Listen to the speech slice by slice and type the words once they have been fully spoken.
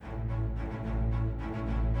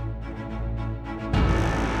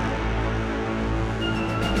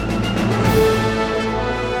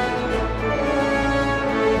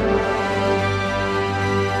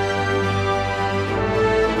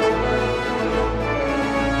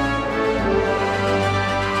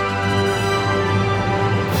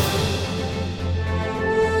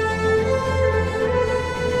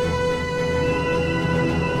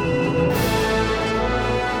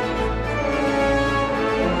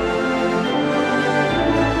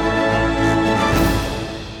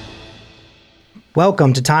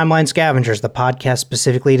Welcome to Timeline Scavengers, the podcast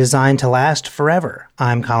specifically designed to last forever.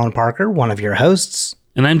 I'm Colin Parker, one of your hosts.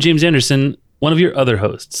 And I'm James Anderson, one of your other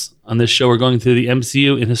hosts. On this show, we're going through the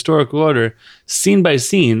MCU in historical order, scene by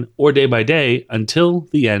scene, or day by day, until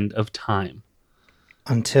the end of time.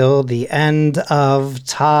 Until the end of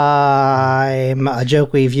time. A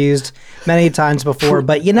joke we've used many times before,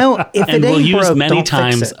 but you know, if it ain't we'll use broke, many don't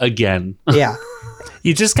times fix it. again. Yeah.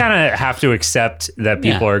 You just kind of have to accept that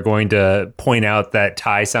people are going to point out that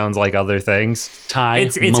Ty sounds like other things. Ty,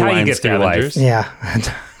 it's how you get through life. Scavengers. Yeah.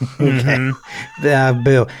 Okay.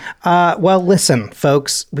 Boo. Well, listen,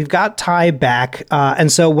 folks, we've got Ty back.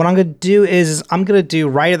 And so what I'm going to do is I'm going to do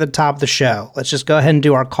right at the top of the show. Let's just go ahead and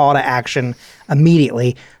do our call to action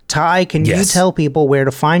immediately. Ty, can you tell people where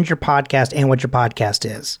to find your podcast and what your podcast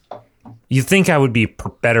is? You think I would be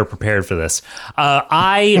better prepared for this.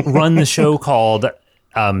 I run the show called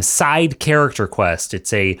Side Character Quest.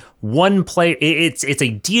 It's a it's a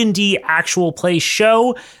D&D actual play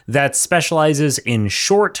show that specializes in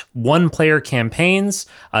short one-player campaigns.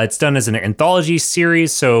 It's done as an anthology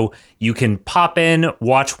series, so you can pop in,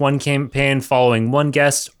 watch one campaign following one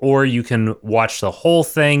guest, or you can watch the whole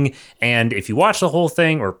thing. And if you watch the whole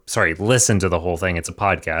thing, listen to the whole thing, it's a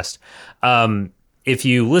podcast. If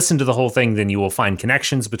you listen to the whole thing, then you will find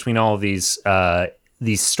connections between all of these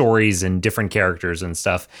stories and different characters and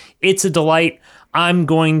stuff. It's a delight. I'm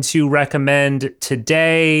going to recommend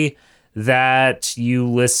today that you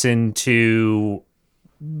listen to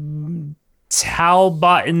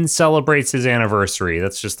Talbotton Celebrates His Anniversary.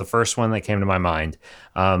 That's just the first one that came to my mind.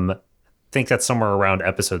 I think that's somewhere around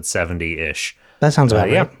episode 70-ish. That sounds about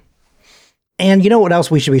right. Yeah. And you know what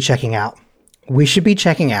else we should be checking out? We should be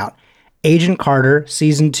checking out Agent Carter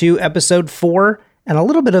Season 2, Episode 4, and a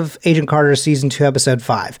little bit of Agent Carter Season 2, Episode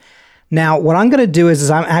 5. Now, what I'm going to do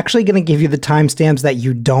is I'm actually going to give you the timestamps that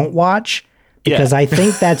you don't watch, because I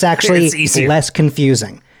think that's actually less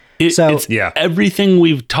confusing. It's everything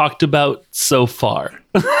we've talked about so far.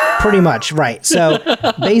 Pretty much, right. So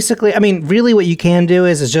basically, I mean, really what you can do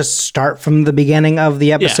is just start from the beginning of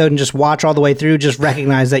the episode and just watch all the way through. Just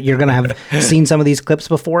recognize that you're going to have seen some of these clips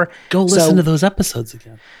before. Go listen to those episodes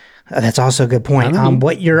again. That's also a good point.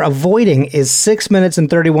 What you're avoiding is 6 minutes and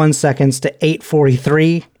 31 seconds to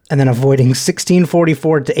 8:43, and then avoiding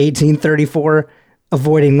 16:44 to 18:34,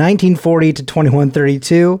 avoiding 19:40 to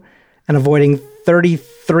 21:32, and avoiding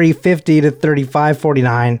 33:50 to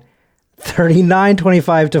 35:49,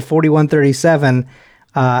 39:25 to 41:37,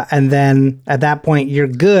 and then at that point you're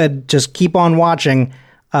good. Just keep on watching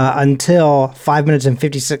until 5 minutes and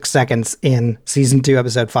 56 seconds in Season 2,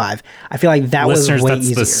 Episode 5. I feel like that was way easier.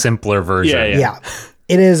 That's the simpler version. Yeah.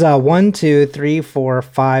 It is 1, 2, 3, 4,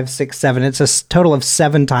 5, 6, 7. It's a total of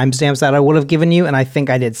 7 timestamps that I would have given you, and I think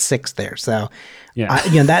I did 6 there. So,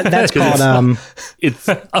 that's called... it's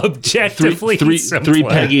objectively three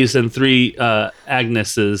Peggy's and 3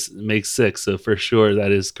 Agneses makes 6, so for sure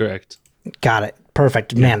that is correct. Got it.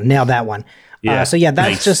 Perfect. Man, nailed that one. That's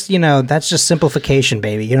just simplification,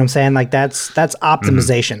 baby. You know what I'm saying? Like that's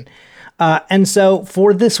optimization. And so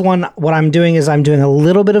for this one, what I'm doing is I'm doing a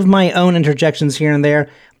little bit of my own interjections here and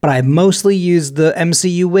there, but I mostly used the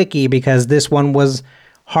MCU wiki because this one was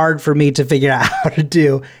hard for me to figure out how to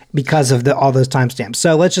do because of all those timestamps.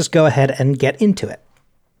 So let's just go ahead and get into it.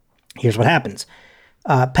 Here's what happens.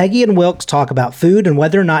 Peggy and Wilkes talk about food and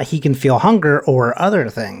whether or not he can feel hunger or other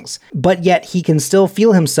things, but yet he can still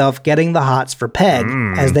feel himself getting the hots for Peg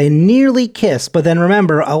as they nearly kiss, but then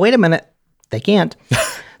remember, oh, wait a minute, they can't.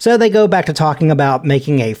 So they go back to talking about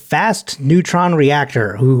making a fast neutron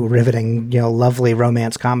reactor. Ooh, riveting, lovely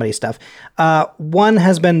romance comedy stuff. One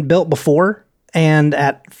has been built before, and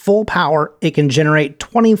at full power, it can generate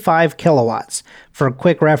 25 kilowatts. For a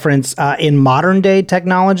quick reference, in modern day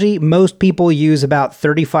technology, most people use about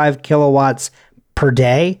 35 kilowatts per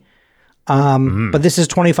day. But this is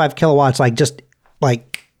 25 kilowatts, boom,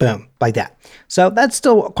 like that. So that's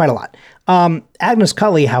still quite a lot. Agnes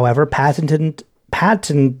Cully, however, patented,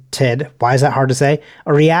 why is that hard to say?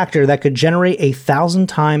 A reactor that could generate 1,000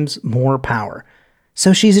 times more power.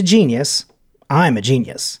 So she's a genius. I'm a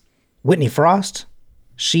genius. Whitney Frost,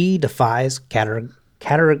 she defies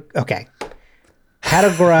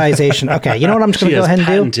categorization. Okay, you know what I'm just going to go ahead and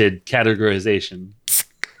do? Patented categorization.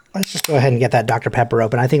 Let's just go ahead and get that Dr. Pepper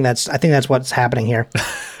open. I think that's what's happening here.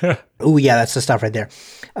 Ooh, yeah, that's the stuff right there.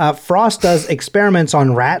 Frost does experiments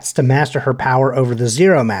on rats to master her power over the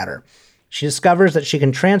zero matter. She discovers that she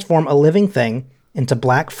can transform a living thing into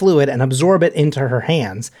black fluid and absorb it into her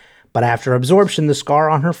hands, but after absorption, the scar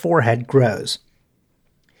on her forehead grows.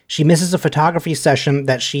 She misses a photography session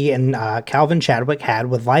that she and Calvin Chadwick had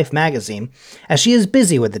with Life magazine, as she is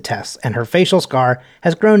busy with the tests, and her facial scar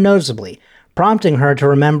has grown noticeably, prompting her to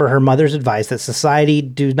remember her mother's advice that society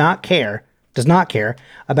does not care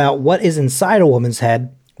about what is inside a woman's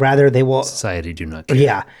head. Rather, they will... Society do not care.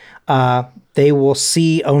 Yeah. They will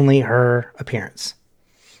see only her appearance.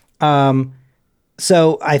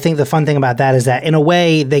 So I think the fun thing about that is that in a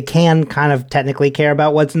way they can kind of technically care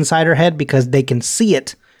about what's inside her head because they can see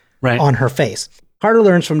it on her face. Carter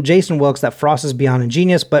learns from Jason Wilkes that Frost is beyond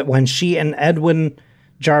ingenious, but when she and Edwin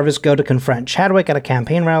Jarvis go to confront Chadwick at a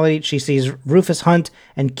campaign rally, she sees Rufus Hunt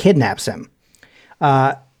and kidnaps him.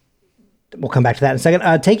 We'll come back to that in a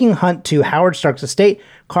second. Taking Hunt to Howard Stark's estate,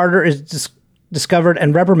 Carter is discovered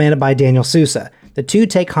and reprimanded by Daniel Sousa. The two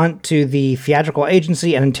take Hunt to the theatrical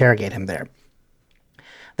agency and interrogate him there.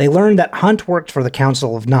 They learn that Hunt worked for the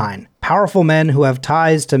Council of Nine, powerful men who have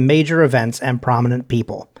ties to major events and prominent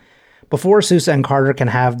people. Before Sousa and Carter can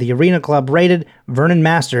have the Arena Club raided, Vernon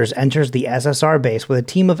Masters enters the SSR base with a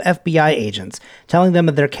team of FBI agents, telling them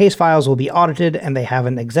that their case files will be audited and they have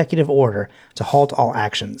an executive order to halt all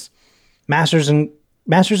actions. Masters and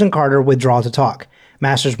Carter withdraw to talk.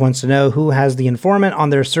 Masters wants to know who has the informant on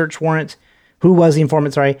their search warrant. Who was the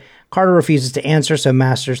informant, sorry. Carter refuses to answer, so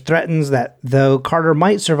Masters threatens that though Carter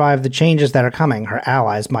might survive the changes that are coming, her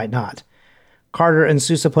allies might not. Carter and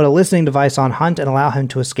Sousa put a listening device on Hunt and allow him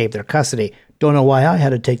to escape their custody. Don't know why I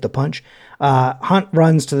had to take the punch. Hunt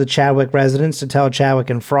runs to the Chadwick residence to tell Chadwick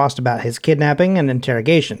and Frost about his kidnapping and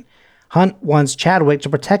interrogation. Hunt wants Chadwick to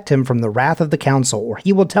protect him from the wrath of the council, or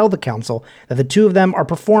he will tell the council that the two of them are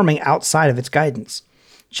performing outside of its guidance.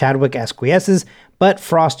 Chadwick acquiesces, but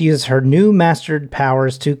Frost uses her new mastered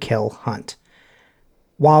powers to kill Hunt.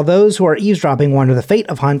 While those who are eavesdropping wonder the fate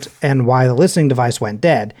of Hunt and why the listening device went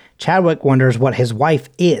dead, Chadwick wonders what his wife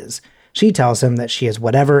is. She tells him that she is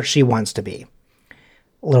whatever she wants to be.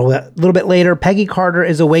 A little bit later, Peggy Carter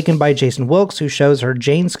is awakened by Jason Wilkes, who shows her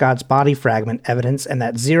Jane Scott's body fragment evidence and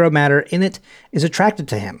that zero matter in it is attracted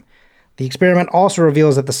to him. The experiment also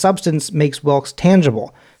reveals that the substance makes Wilkes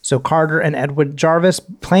tangible, so Carter and Edward Jarvis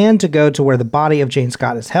plan to go to where the body of Jane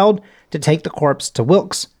Scott is held to take the corpse to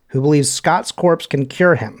Wilkes, who believes Scott's corpse can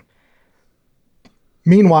cure him.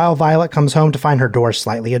 Meanwhile, Violet comes home to find her door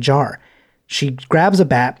slightly ajar. She grabs a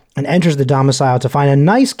bat and enters the domicile to find a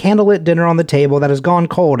nice candlelit dinner on the table that has gone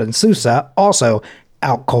cold, and Sousa, also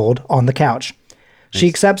out cold, on the couch. Nice. She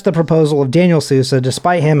accepts the proposal of Daniel Sousa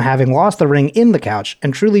despite him having lost the ring in the couch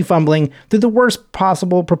and truly fumbling through the worst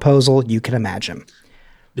possible proposal you can imagine.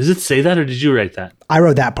 Does it say that, or did you write that? I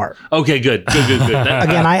wrote that part. Okay, good.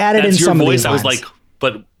 Again, I added in some of these lines. I was like,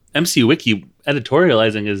 but MC Wiki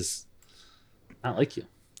editorializing is not like you.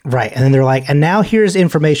 Right. And then they're like, and now here's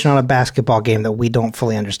information on a basketball game that we don't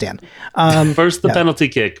fully understand. First, the penalty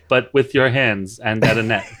kick, but with your hands and at a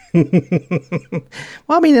net.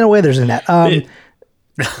 Well, I mean, in a way, there's a net.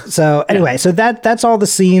 So anyway, so that's all the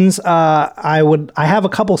scenes. I have a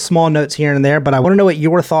couple small notes here and there, but I want to know what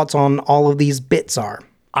your thoughts on all of these bits are.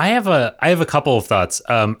 I have a couple of thoughts.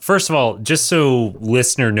 First of all, just so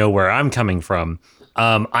listener know where I'm coming from,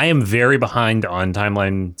 I am very behind on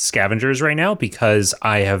Timeline Scavengers right now because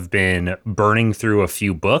I have been burning through a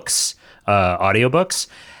few books, audiobooks,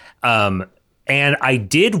 and I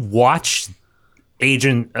did watch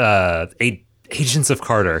Agents of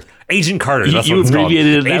Carter. Agent Carter. That's you what it's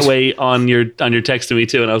abbreviated called. it that way on your text to me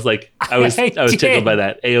too, and I was like, I was tickled by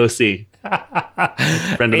that. AOC,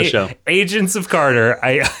 friend of the show. Agents of Carter.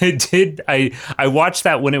 I watched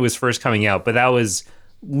that when it was first coming out, but that was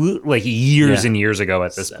like years and years ago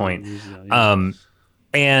at this point.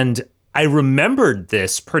 And I remembered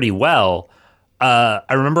this pretty well. I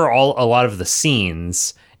remember a lot of the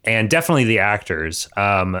scenes and definitely the actors.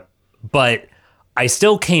 But I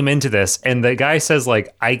still came into this, and the guy says,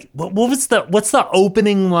 like, what's the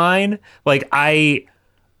opening line? Like, I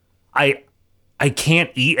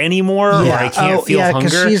can't eat anymore, or I can't feel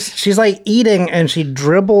hunger. She's like eating, and she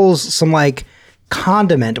dribbles some like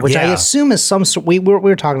condiment, which I assume is some sort. We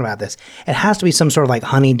were talking about this. It has to be some sort of like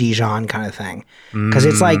honey Dijon kind of thing, because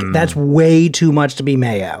it's like that's way too much to be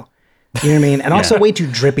mayo. You know what I mean? And also way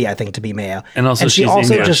too drippy, I think, to be mayo. And also, she's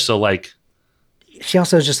English, so like. She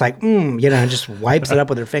also is just like, just wipes it up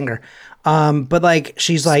with her finger. But like,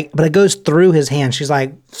 she's like, but it goes through his hand. She's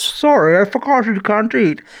like, sorry, I forgot you can't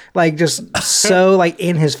eat. Like, just so like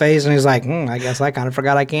in his face. And he's like, I guess I kind of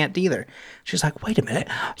forgot I can't either. She's like, wait a minute,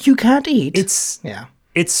 you can't eat.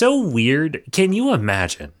 It's so weird. Can you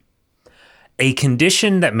imagine a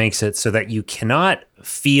condition that makes it so that you cannot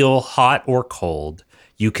feel hot or cold?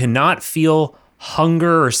 You cannot feel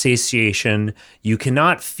hunger or satiation. You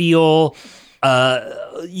cannot feel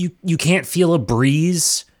You can't feel a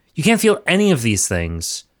breeze. You can't feel any of these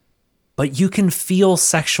things, but you can feel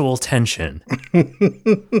sexual tension.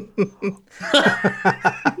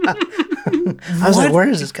 I was like, where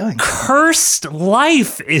is this going? Cursed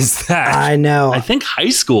life is that? I know. I think high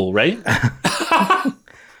school, right? That's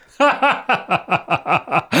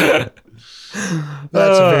a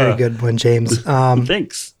very good one, James.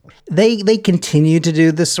 Thanks. They continue to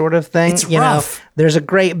do this sort of thing. It's you rough. know, there's a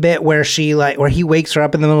great bit where where he wakes her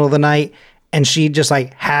up in the middle of the night and she just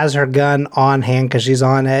like has her gun on hand because she's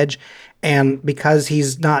on edge. And because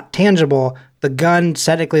he's not tangible, the gun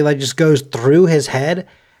technically like just goes through his head.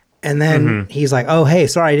 And then he's like, oh, hey,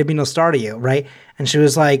 sorry, I didn't mean to startle you, right? And she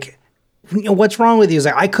was like, what's wrong with you? He's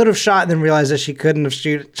like, I could have shot, and then realized that she couldn't have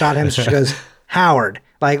shot him. So she goes, Howard,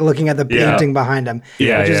 like looking at the painting behind him, which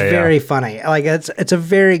is very funny. Like it's a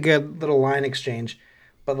very good little line exchange.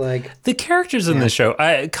 But like the characters in the show,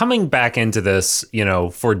 coming back into this, you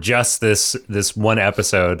know, for just this one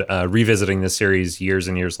episode, revisiting this series years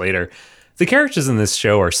and years later, the characters in this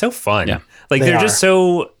show are so fun. Yeah. Like they're just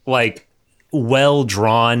so like well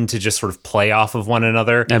drawn to just sort of play off of one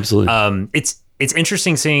another. Absolutely. It's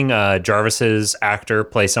interesting seeing Jarvis's actor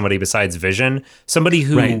play somebody besides Vision, somebody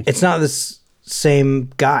who it's not this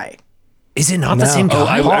same guy. Is it not the same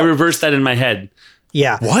guy? Oh, I reversed that in my head.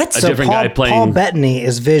 Yeah. What? A different guy playing. Paul Bettany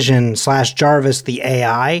is Vision / Jarvis the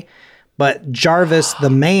AI, but Jarvis the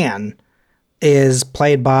man is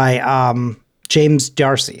played by James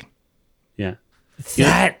D'Arcy. Yeah.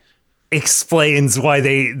 That explains why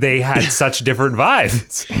they had such different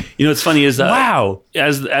vibes. You know what's funny is wow.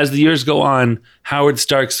 As the years go on, Howard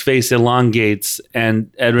Stark's face elongates and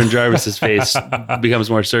Edwin Jarvis's face becomes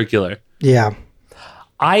more circular. Yeah.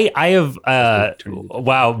 I have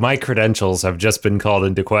wow, my credentials have just been called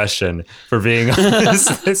into question for being on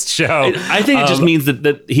this show. I think it just means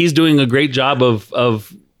that he's doing a great job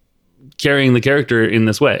of carrying the character in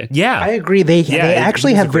this way. Yeah. I agree. They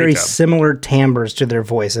actually have very similar timbres to their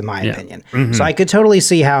voice, in my opinion. Mm-hmm. So I could totally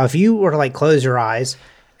see how if you were to like close your eyes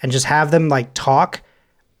and just have them like talk,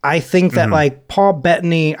 I think that like Paul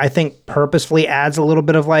Bettany, I think purposefully adds a little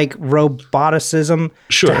bit of like roboticism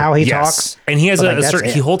to how he talks. And he has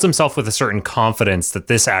he holds himself with a certain confidence that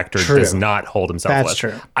this actor does not hold himself with. That's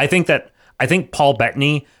true. I think Paul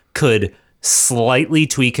Bettany could slightly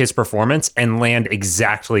tweak his performance and land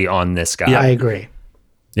exactly on this guy. Yeah, I agree.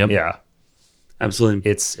 Yep. Yeah. Absolutely.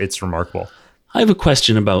 It's remarkable. I have a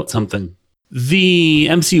question about something. The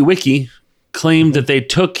MCU Wiki claimed that they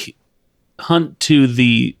took Hunt to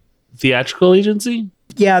the theatrical agency.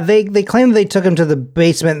 Yeah, they claim they took him to the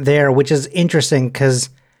basement there, which is interesting because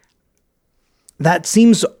that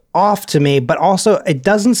seems off to me, but also it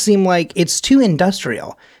doesn't seem like it's too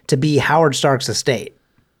industrial to be Howard Stark's estate.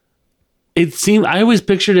 It seemed, I always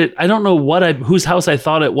pictured it, I don't know whose house I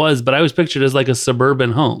thought it was, but I always pictured it as like a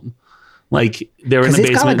suburban home. Like they're in the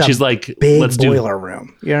basement. Like she's like, big let's boiler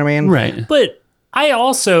room. You know what I mean? Right. But I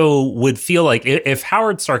also would feel like if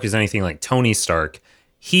Howard Stark is anything like Tony Stark,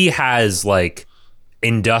 he has like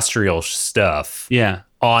industrial stuff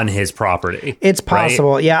on his property. It's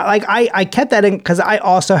possible. Right? Yeah. Like I kept that in because I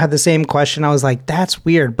also had the same question. I was like, that's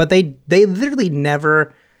weird. But they literally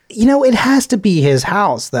never, it has to be his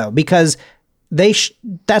house though, because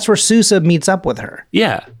that's where Sousa meets up with her.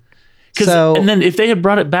 Yeah. And then if they had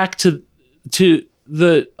brought it back to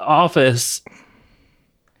the office,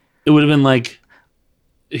 it would have been like,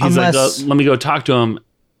 he's like, let me go talk to him.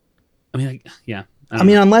 I mean, like, yeah. I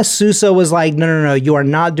mean, unless Sousa was like, no, you are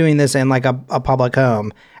not doing this in like a public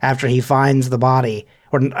home after he finds the body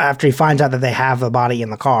or after he finds out that they have the body in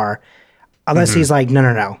the car. Unless he's like,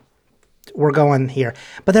 no, we're going here.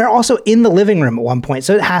 But they're also in the living room at one point,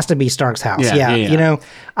 so it has to be Stark's house. Yeah.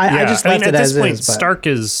 I just left it as is.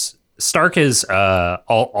 Stark is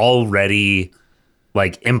already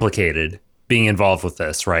like implicated being involved with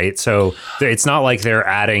this, right? So it's not like they're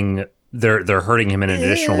hurting him in an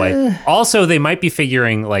additional way. Also, they might be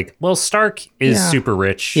figuring like, well, Stark is super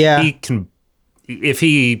rich. Yeah. He can, if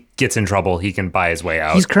he gets in trouble, he can buy his way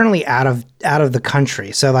out. He's currently out of the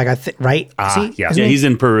country. So like right? He's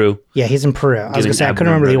in Peru. Yeah, he's in Peru. I was gonna say I couldn't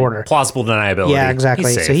remember the order. Plausible deniability. Yeah,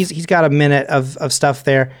 exactly. So he's got a minute of stuff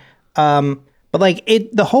there. But like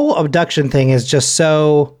the whole abduction thing is just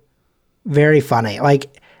so very funny.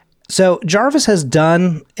 Like, so Jarvis has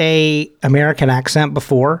done a American accent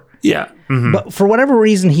before. Yeah. Mm-hmm. But for whatever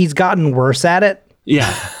reason, he's gotten worse at it. Yeah.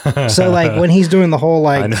 So like when he's doing the whole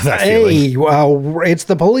like, hey, well, it's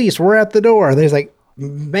the police. We're at the door. There's like,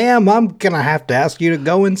 ma'am, I'm going to have to ask you to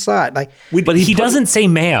go inside. Like, but he doesn't say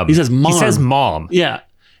ma'am. He says mom. He says mom. Yeah.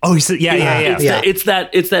 Oh, he said, yeah. It's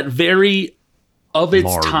that very of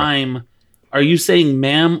its time Are you saying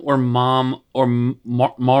ma'am or mom or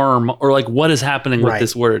marm or like what is happening with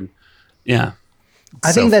this word? Yeah.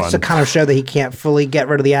 I think that's to kind of show that he can't fully get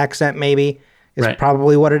rid of the accent, maybe, is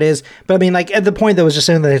probably what it is. But I mean, like, at the point that was just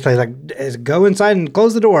saying that he's like, go inside and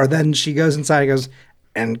close the door. Then she goes inside and goes,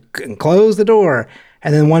 and close the door.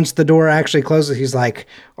 And then once the door actually closes, he's like,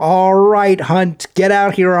 all right, Hunt, get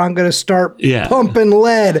out here or I'm going to start pumping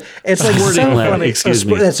lead. It's like so lead, funny. Excuse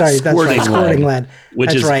me. That's right. Squirting lead.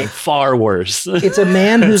 Which is far worse. It's a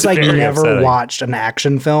man who's like never watched an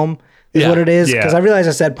action film. Is what it is. Because I realized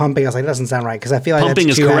I said pumping. I was like, that doesn't sound right. Because I feel like pumping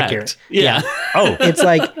that's too accurate. Yeah. Oh. It's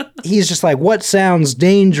like, he's just like, what sounds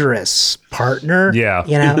dangerous, partner? Yeah.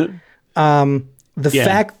 You know? The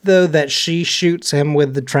fact, though, that she shoots him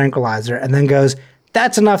with the tranquilizer and then goes,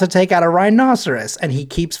 that's enough to take out a rhinoceros. And he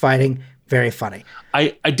keeps fighting. Very funny.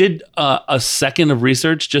 I did a second of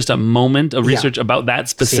research, just a moment of research about that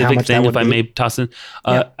specific thing, if I may toss in.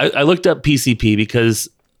 I looked up PCP because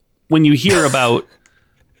when you hear about...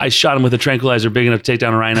 I shot him with a tranquilizer big enough to take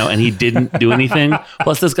down a rhino and he didn't do anything.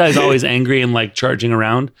 Plus, this guy's always angry and like charging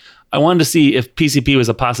around. I wanted to see if PCP was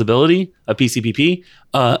a possibility, a PCPP,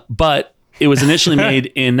 but it was initially made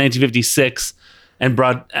in 1956 and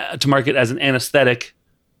brought to market as an anesthetic,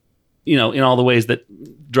 you know, in all the ways that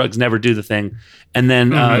drugs never do the thing. And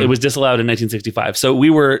then it was disallowed in 1965. So we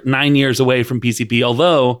were 9 years away from PCP,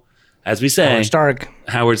 although, as we say,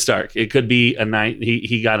 Howard Stark. It could be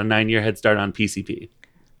he got a 9-year head start on PCP.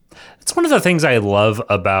 It's one of the things I love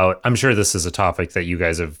about, I'm sure this is a topic that you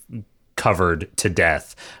guys have covered to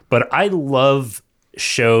death, but I love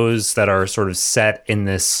shows that are sort of set in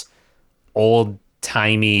this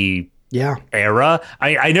old-timey era.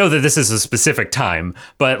 I know that this is a specific time,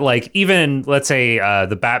 but like even, let's say,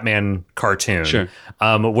 the Batman cartoon,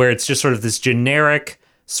 where it's just sort of this generic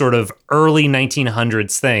sort of early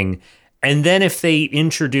 1900s thing. And then if they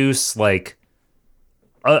introduce like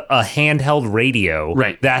a handheld radio,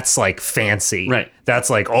 that's like fancy.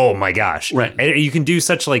 That's like, oh my gosh. And you can do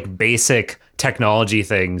such like basic technology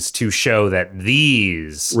things to show that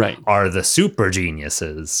these are the super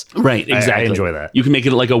geniuses. Exactly. I enjoy that. You can make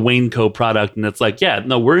it like a Wayne Co. product and it's like, yeah,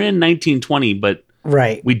 no, we're in 1920, but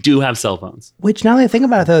we do have cell phones. Which now that I think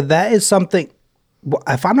about it though, that is something,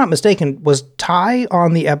 if I'm not mistaken, was Ty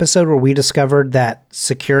on the episode where we discovered that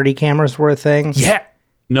security cameras were a thing? Yeah.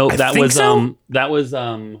 No, that was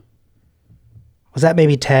was that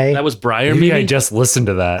maybe Tay? That was Breyer. Maybe I just listened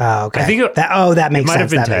to that. Oh, okay. I think that makes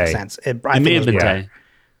sense. That makes sense. It may have been Tay.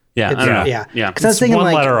 Yeah, I don't know. Yeah. Because I was thinking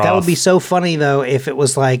like that would be so funny though if it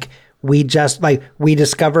was like we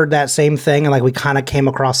discovered that same thing and like we kind of came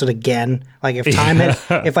across it again. Like if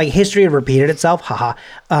if like history had repeated itself,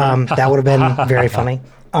 that would have been very funny.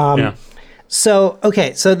 So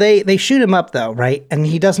they shoot him up though, right? And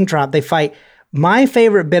he doesn't drop. They fight. My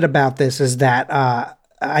favorite bit about this is that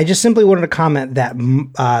I just simply wanted to comment that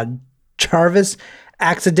Jarvis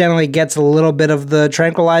accidentally gets a little bit of the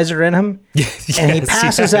tranquilizer in him, and he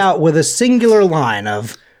passes out with a singular line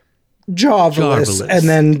of Jarvis, and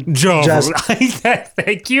then Jarvis.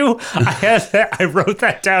 Thank you. I wrote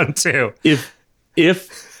that down too. If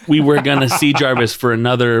we were gonna see Jarvis for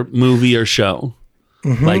another movie or show,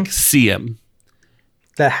 like see him.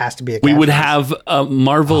 That has to be we would have a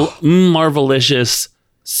Marvelicious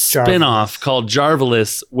spin-off called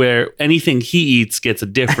Jarvelous where anything he eats gets a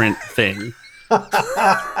different thing.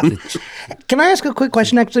 Can I ask a quick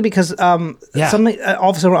question actually? Because something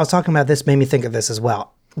also when I was talking about this made me think of this as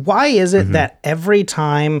well. Why is it that every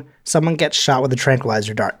time someone gets shot with a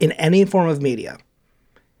tranquilizer dart in any form of media,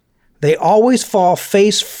 they always fall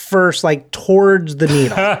face first, like towards the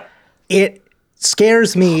needle? It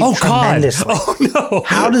scares me tremendously. Oh no!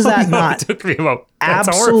 How does that not it took me about,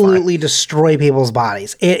 absolutely destroy people's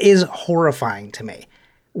bodies? It is horrifying to me.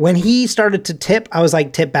 When he started to tip, I was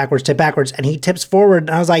like, tip backwards, and he tips forward, and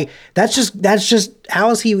I was like, that's just how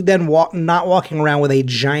is he then not walking around with a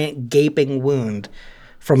giant gaping wound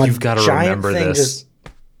from a You've got to giant remember thing? this.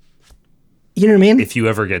 You know what I mean? If you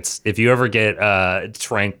ever get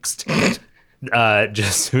tranxed.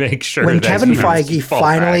 Just make sure when Kevin Feige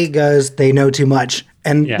finally goes, they know too much,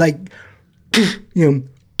 and you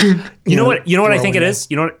know what I think it is.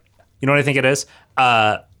 You know what I think it is.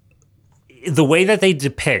 The way that they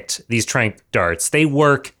depict these tranq darts, they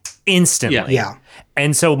work instantly. Yeah.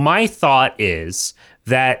 And so my thought is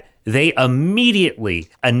that they immediately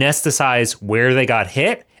anesthetize where they got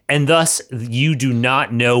hit, and thus you do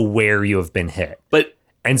not know where you have been hit.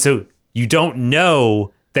 And so you don't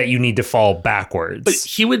know that you need to fall backwards. But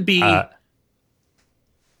he would be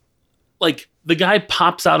like the guy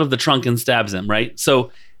pops out of the trunk and stabs him, right?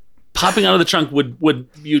 So popping out of the trunk would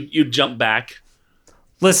you jump back.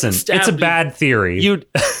 Listen, it's a bad theory.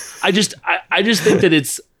 I just think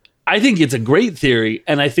that I think it's a great theory,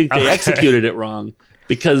 and I think they executed it wrong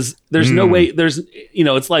because there's no way.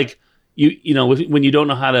 It's like when you don't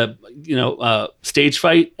know how to stage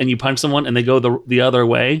fight and you punch someone and they go the other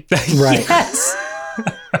way. Right. Yes.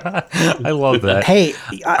 I love that. Hey,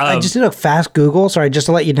 I just did a fast Google. Sorry, just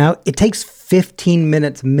to let you know, it takes 15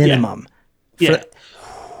 minutes minimum. Yeah.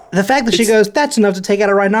 The fact that she goes, that's enough to take out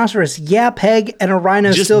a rhinoceros. Yeah, Peg, and a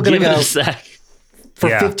rhino's still going to go for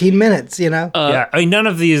 15 minutes, I mean, none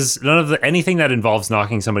of anything that involves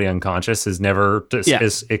knocking somebody unconscious is never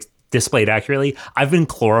is displayed accurately. I've been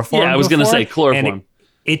chloroformed. Yeah, I was going to say chloroform.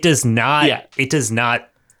 It does not. Yeah. It does not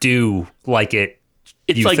do like it.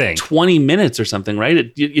 It's like 20 minutes or something,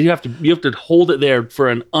 right? You have to hold it there for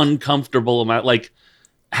an uncomfortable amount. Like,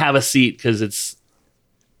 have a seat because it's.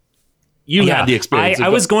 You had the experience. I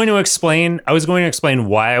was going to explain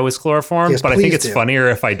why I was chloroformed, but I think it's funnier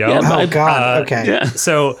if I don't. Yeah, God. Okay. Yeah.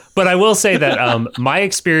 So, but I will say that my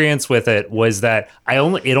experience with it was that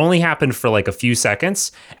it only happened for like a few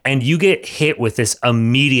seconds, and you get hit with this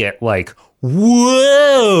immediate like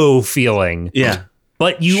whoa feeling. Yeah.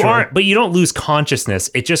 But you don't lose consciousness.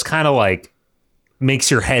 It just kind of like makes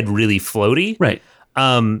your head really floaty. Right.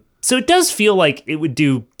 So it does feel like it would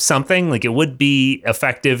do something, like it would be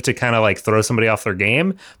effective to kind of like throw somebody off their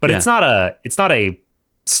game, but it's not a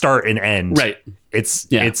start and end. Right. It's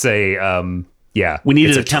a we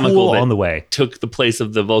needed a chemical on the way. Took the place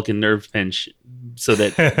of the Vulcan nerve pinch so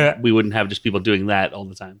that we wouldn't have just people doing that all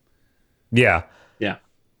the time. Yeah. Yeah.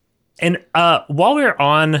 And while we're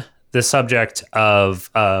on the subject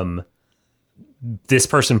of this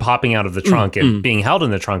person popping out of the trunk and being held in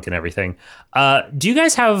the trunk and everything, do you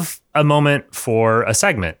guys have a moment for a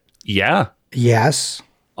segment? Yeah. Yes.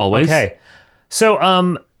 Always. Okay.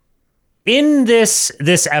 So in this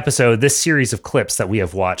episode, this series of clips that we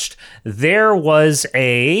have watched, there was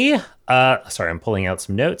sorry, I'm pulling out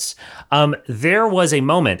some notes. There was a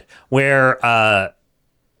moment where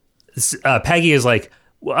Peggy is like,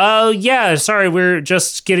 oh, yeah, sorry, we're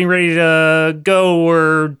just getting ready to go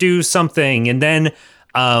or do something. And then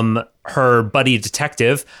her buddy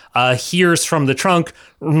detective hears from the trunk,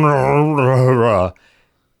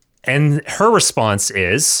 and her response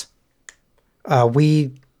is,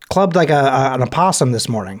 we clubbed like an opossum this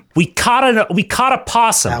morning. We caught a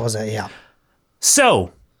possum. That was it, yeah.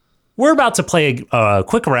 So we're about to play a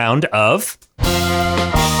quick round of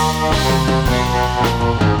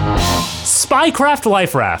Spycraft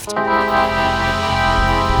Life Raft.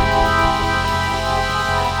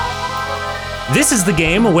 This is the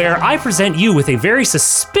game where I present you with a very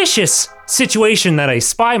suspicious situation that a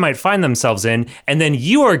spy might find themselves in, and then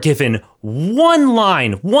you are given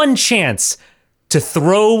one chance to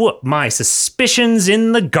throw my suspicions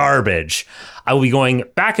in the garbage. I will be going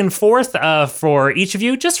back and forth for each of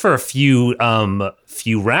you, just for a few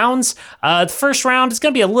rounds. The first round is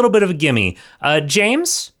going to be a little bit of a gimme.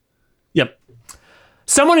 James? Yep.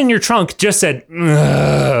 Someone in your trunk just said,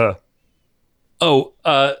 ugh. Oh,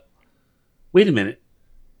 wait a minute.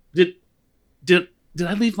 Did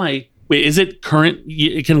I leave my... Wait, is it current?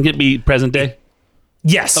 It can be present day?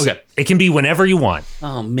 Yes. Okay. It can be whenever you want.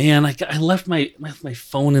 Oh man, I left my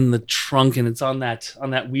phone in the trunk, and it's on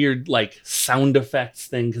that weird like sound effects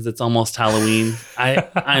thing because it's almost Halloween.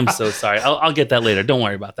 I'm so sorry. I'll get that later. Don't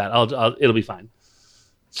worry about that. It'll be fine.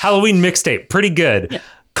 Halloween mixtape, pretty good. Yeah.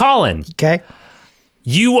 Colin. Okay.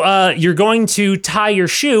 You're going to tie your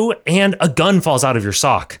shoe, and a gun falls out of your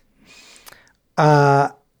sock.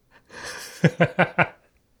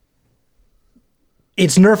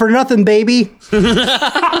 It's Nerf or nothing, baby.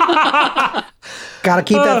 Gotta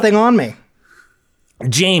keep that thing on me.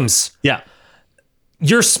 James. Yeah.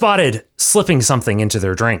 You're spotted slipping something into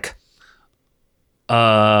their drink.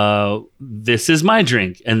 This is my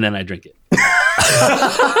drink, and then I drink it.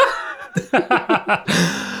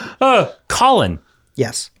 Colin.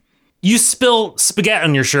 Yes. You spill spaghetti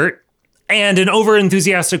on your shirt, and an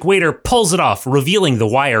overenthusiastic waiter pulls it off, revealing the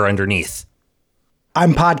wire underneath.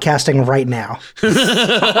 I'm podcasting right now.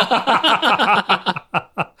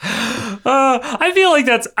 I feel like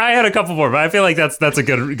I had a couple more, but I feel like that's a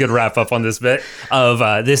good wrap up on this bit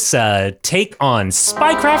of this take on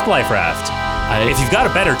Spycraft Life Raft. If you've got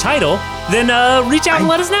a better title, then reach out and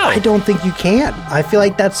let us know. I don't think you can. I feel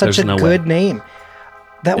like that's such a good name.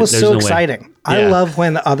 That was so exciting. Yeah. I love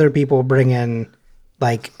when other people bring in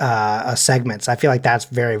like segments. I feel like that's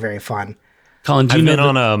very, very fun. Colin, do you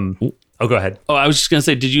know Oh, go ahead. Oh, I was just going to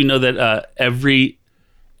say, did you know that every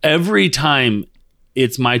time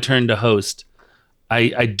it's my turn to host,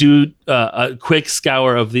 I do a quick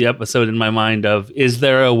scour of the episode in my mind of, is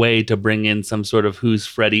there a way to bring in some sort of Who's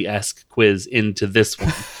Freddy-esque quiz into this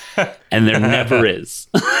one? And there never is.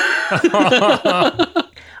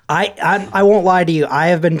 I won't lie to you. I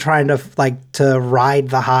have been trying to ride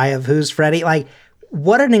the high of Who's Freddy. Like,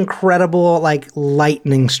 what an incredible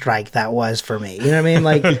lightning strike that was for me. You know what I mean?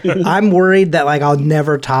 Like, I'm worried that I'll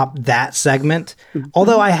never top that segment.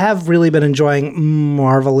 Although I have really been enjoying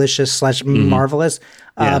Marvelicious/Marvelous.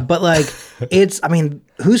 But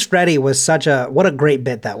Who's Freddy was what a great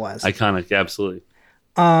bit that was. Iconic, absolutely.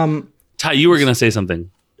 Ty, you were gonna say something.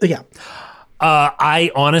 Yeah.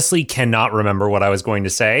 I honestly cannot remember what I was going to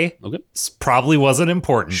say. Okay. This probably wasn't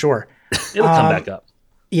important. Sure. It'll come back up.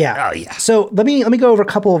 Yeah. Oh, yeah. So let me go over a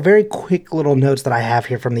couple of very quick little notes that I have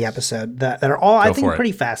here from the episode that are all, I think,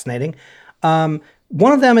 pretty fascinating. One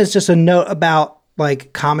of them is just a note about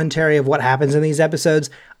commentary of what happens in these episodes.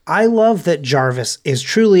 I love that Jarvis is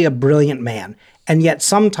truly a brilliant man, and yet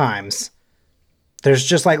sometimes there's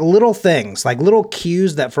just little things, little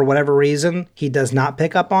cues that for whatever reason he does not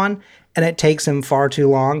pick up on, and it takes him far too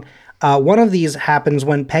long. One of these happens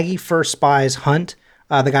when Peggy first spies Hunt,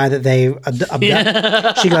 the guy that they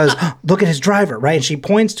abduct. She goes, look at his driver, right? And she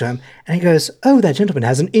points to him, and he goes, oh, that gentleman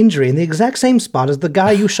has an injury in the exact same spot as the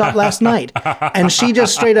guy you shot last night. And she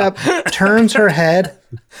just straight up turns her head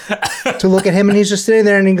to look at him, and he's just sitting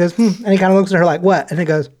there, and he goes, and he kind of looks at her like, what? And he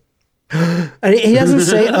goes, and he doesn't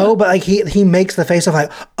say oh, but he makes the face of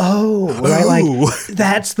oh, right?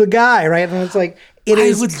 That's the guy, right? And it's it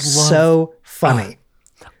is so funny.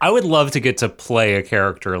 I would love to get to play a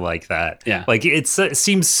character like that. Yeah. It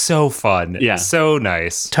seems so fun. Yeah. So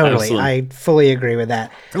nice. Totally. Absolutely. I fully agree with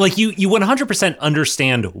that. You 100%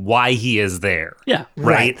 understand why he is there. Yeah.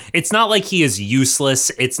 Right? It's not like he is useless.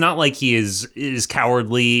 It's not like he is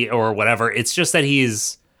cowardly or whatever. It's just that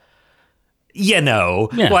he's,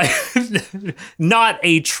 not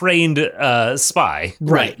a trained spy.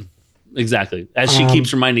 Right. Exactly. As she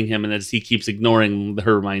keeps reminding him, and as he keeps ignoring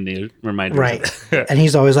her reminding. Right. And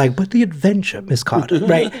he's always like, but the adventure, Miss Carter.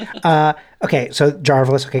 Right. Okay, so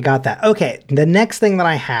Jarvis. Okay, got that. Okay, the next thing that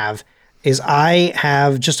I have is I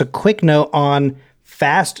have just a quick note on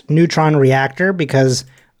fast neutron reactor because,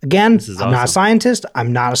 again, I'm not a scientist.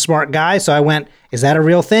 I'm not a smart guy. So I went, is that a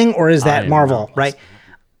real thing or is that Marvel? Right.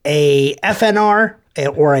 A FNR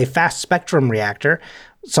or a fast spectrum reactor,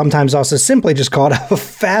 sometimes also simply just called a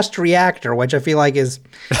fast reactor, which I feel like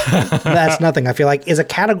that's nothing. I feel like is a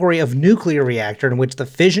category of nuclear reactor in which the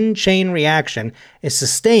fission chain reaction is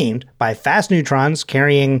sustained by fast neutrons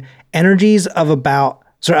carrying energies of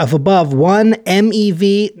above 1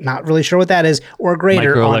 MeV, not really sure what that is, or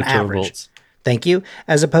greater on average. Thank you.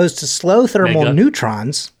 As opposed to slow thermal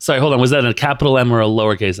neutrons. Sorry, hold on. Was that a capital M or a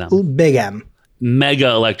lowercase m? Big M. Mega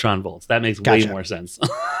electron volts. That makes way more sense.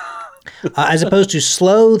 As opposed to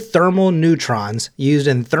slow thermal neutrons used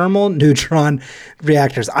in thermal neutron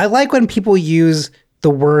reactors. I like when people use the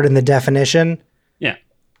word in the definition. Yeah.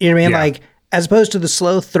 You know what I mean? As opposed to the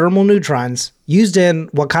slow thermal neutrons used in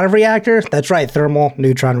what kind of reactor? That's right, thermal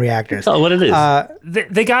neutron reactors. Oh, what it is.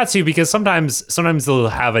 They got to, because sometimes they'll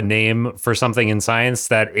have a name for something in science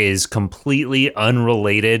that is completely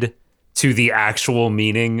unrelated to the actual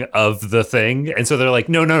meaning of the thing. And so they're like,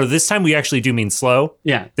 no, this time we actually do mean slow.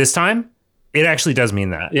 Yeah. This time, it actually does mean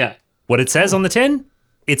that. Yeah. What it says on the tin,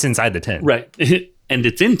 it's inside the tin. Right. And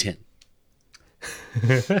it's in tin.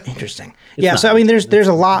 Interesting. So I mean, there's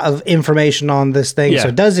a lot of information on this thing. Yeah. So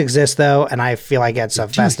it does exist, though, and I feel like it's a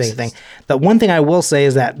fascinating thing. The one thing I will say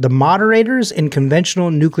is that the moderators in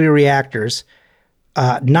conventional nuclear reactors,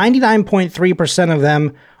 99.3% of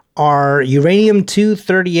them are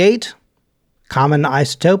uranium-238, common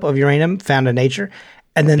isotope of uranium found in nature,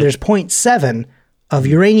 and then there's 0.7 of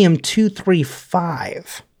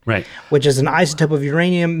uranium-235. Right. Which is an isotope of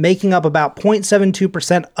uranium making up about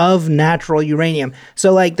 0.72% of natural uranium.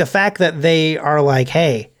 So the fact that they are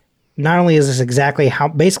hey, not only is this exactly how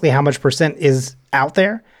much percent is out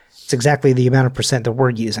there, it's exactly the amount of percent that we're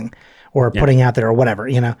using or putting out there or whatever,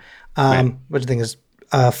 which I think is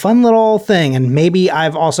a fun little thing. And maybe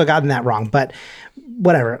I've also gotten that wrong, but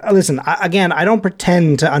whatever. Listen, I don't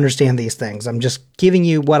pretend to understand these things. I'm just giving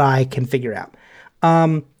you what I can figure out.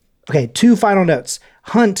 Okay, 2 final notes.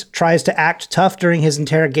 Hunt tries to act tough during his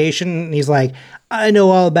interrogation. And he's like, I know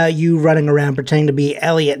all about you running around pretending to be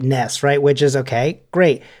Elliot Ness, right? Which is okay,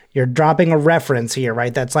 great. You're dropping a reference here,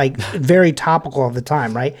 right? That's very topical of the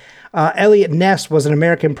time, right? Elliot Ness was an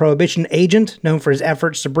American Prohibition agent known for his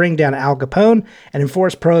efforts to bring down Al Capone and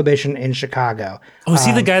enforce Prohibition in Chicago. Oh, is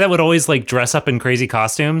he the guy that would always dress up in crazy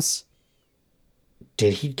costumes?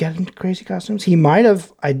 did he get into crazy costumes? He might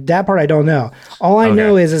have. That part I don't know. All I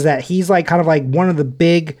know is that he's like kind of like one of the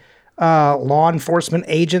big law enforcement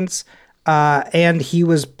agents, and he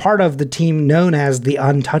was part of the team known as the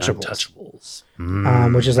Untouchables.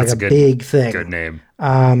 Which is like a big thing. Good name.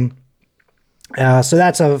 So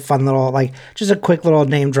that's a fun little, like, just a quick little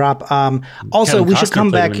name drop. Also, Kevin we Costner should come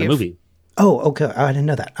played back. him in the movie. Oh, okay. I didn't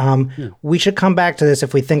know that. We should come back to this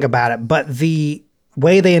if we think about it. But the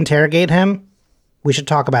way they interrogate him, we should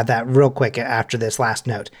talk about that real quick after this last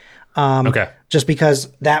note. Okay. Just because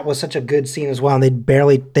that was such a good scene as well, and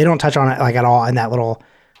they don't touch on it like at all in that little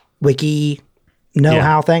wiki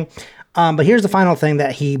know-how thing. But here's the final thing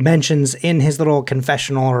that he mentions in his little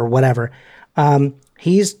confessional or whatever.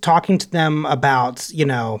 He's talking to them about,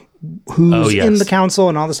 who's in the council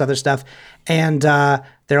and all this other stuff. And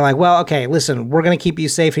they're like, well, okay, listen, we're going to keep you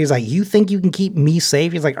safe. He's like, you think you can keep me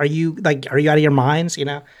safe? He's like, are you out of your minds?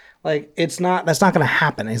 Like, that's not going to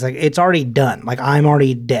happen. He's like, it's already done. Like, I'm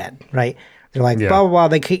already dead. Right. They're like, blah, blah, blah.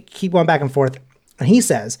 They keep going back and forth. And he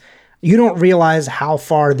says, you don't realize how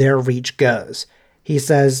far their reach goes. He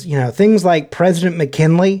says, things like President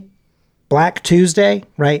McKinley, Black Tuesday,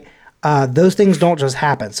 right? Those things don't just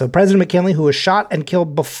happen. So President McKinley, who was shot and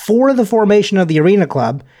killed before the formation of the Arena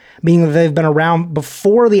Club, meaning that they've been around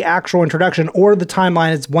before the actual introduction, or the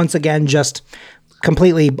timeline is once again just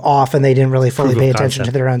completely off and they didn't really fully pay attention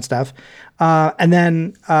to their own stuff. And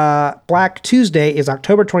then Black Tuesday is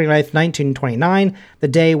October 29th, 1929, the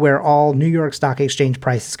day where all New York Stock Exchange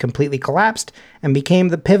prices completely collapsed and became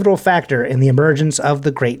the pivotal factor in the emergence of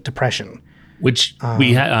the Great Depression. Which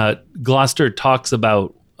Gloucester talks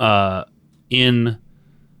about in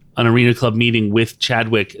an Arena Club meeting with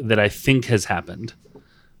Chadwick that I think has happened.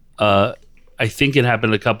 I think it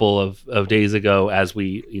happened a couple of days ago as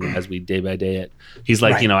we day by day it. He's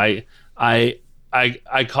like,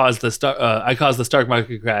 I caused the stock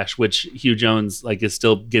market crash, which Hugh Jones is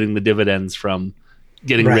still getting the dividends from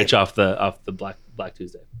getting rich off the Black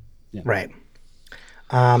Tuesday. Yeah. Right.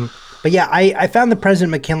 But yeah, I found the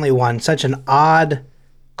President McKinley one such an odd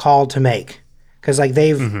call to make. Because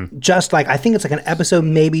they've just I think it's an episode,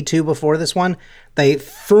 maybe 2 before this one, they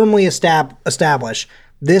firmly establish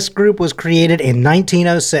this group was created in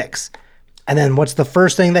 1906. And then what's the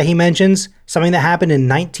first thing that he mentions? Something that happened in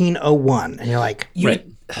 1901. And you're like,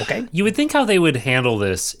 okay. You would think how they would handle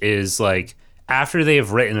this is after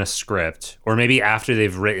they've written a script, or maybe after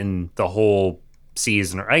they've written the whole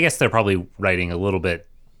season, or I guess they're probably writing a little bit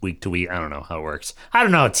week to week. I don't know how it works. I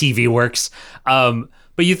don't know how TV works.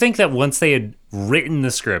 But you think that once they had written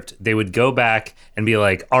the script, they would go back and be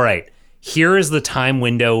like, all right, here is the time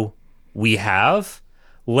window we have.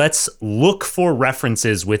 Let's look for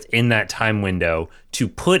references within that time window to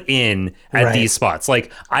put in at these spots.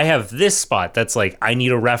 I have this spot that's I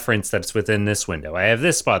need a reference that's within this window. I have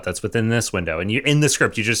this spot that's within this window. And in the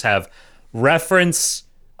script, you just have reference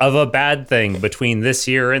of a bad thing between this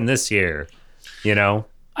year and this year,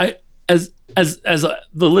 As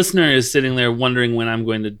the listener is sitting there wondering when I'm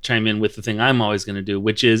going to chime in with the thing I'm always going to do,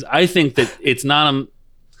 which is I think that it's not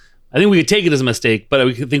I think we could take it as a mistake, but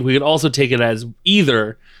we could also take it as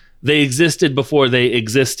either they existed before they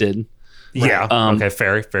existed. Yeah. Okay.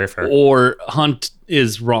 Fair. Or Hunt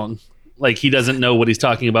is wrong. He doesn't know what he's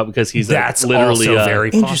talking about because he's literally also very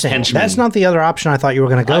interesting. Henchman. That's not the other option I thought you were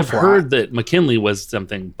going to go for. I've heard that McKinley was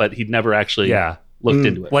something, but he'd never actually looked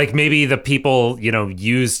into it. Maybe the people,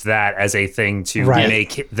 used that as a thing to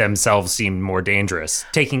make themselves seem more dangerous,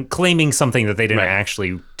 claiming something that they didn't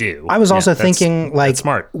actually do. I was also thinking, that's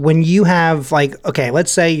smart. When you have, okay,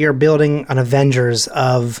 let's say you're building an Avengers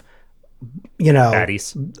of,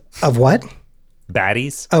 baddies. Of what?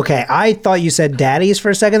 Baddies. Okay, I thought you said daddies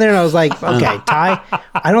for a second there, and I was like, okay, Ty,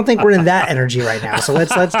 I don't think we're in that energy right now, so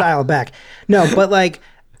let's dial it back. No, but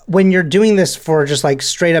when you're doing this for just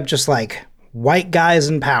straight up just white guys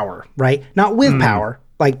in power, right? Not with power,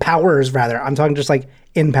 powers rather. I'm talking just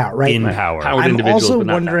in power, right? In power. I'm also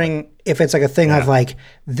wondering if it's a thing of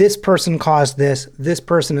this person caused this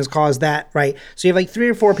person has caused that, right? So you have 3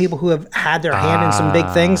 or 4 people who have had their hand in some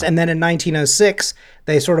big things, and then in 1906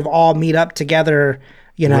 they sort of all meet up together,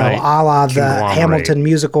 a la the Hamilton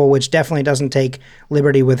musical, which definitely doesn't take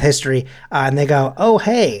liberty with history, and they go, oh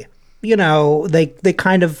hey. They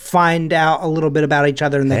kind of find out a little bit about each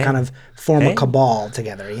other, and they kind of form a cabal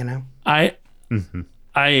together. I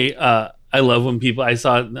love when people. I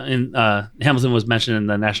saw in Hamilton was mentioned in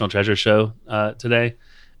the National Treasure show today,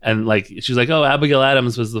 and she was like, "Oh, Abigail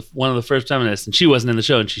Adams was one of the first feminists, and she wasn't in the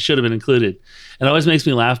show, and she should have been included." And it always makes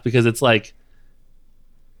me laugh because it's that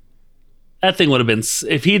thing would have been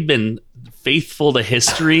if he'd been faithful to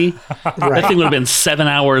history, that thing would have been 7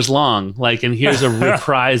 hours long. Like, and here's a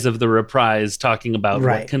reprise of the reprise talking about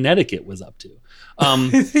what Connecticut was up to.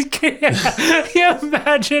 Can you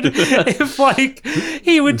imagine if like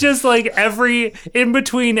he would just like in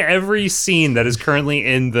between every scene that is currently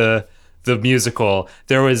in the musical,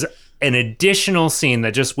 there was an additional scene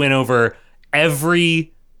that just went over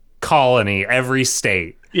every colony, every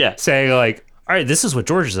state, saying like, all right, this is what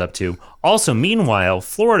Georgia's up to. Also, meanwhile,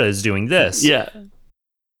 Florida is doing this. Yeah,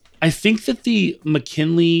 I think that the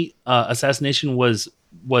McKinley assassination was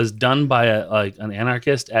done by an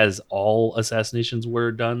anarchist, as all assassinations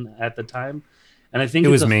were done at the time, and I think it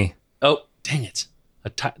was me. Oh, dang it, a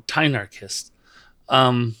tynarchist.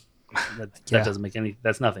 That doesn't make any.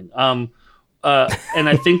 That's nothing. And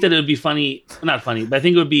I think that it would be funny, not funny, but I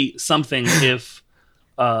think it would be something if.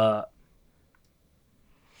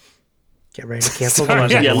 Get ready to cancel.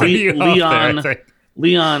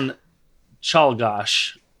 Leon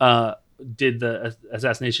Czolgosz did the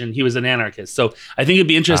assassination. He was an anarchist, so I think it'd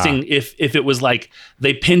be interesting if it was like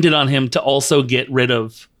they pinned it on him to also get rid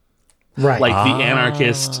of like the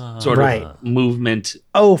anarchist sort of movement.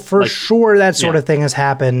 Oh, for sure, that sort of thing has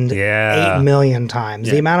happened 8 million times.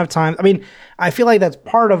 The amount of times, I mean, I feel like that's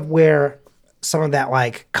part of where some of that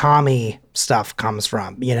like commie stuff comes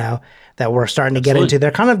from, you know, that we're starting to get into.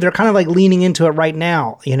 They're kind of like leaning into it right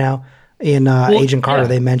now, you know. In Agent Carter,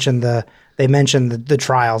 they mentioned the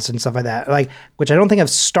trials and stuff like that, like, which I don't think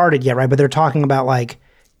have started yet, right? But they're talking about like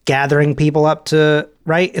gathering people up to,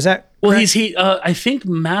 right? Is that correct? Well, I think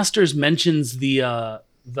Masters mentions the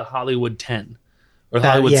Hollywood 10 or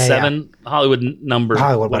Hollywood 7, Hollywood number,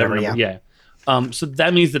 whatever number. Yeah. So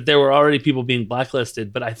that means that there were already people being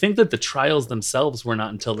blacklisted, but I think that the trials themselves were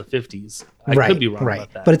not until the 50s. I could be wrong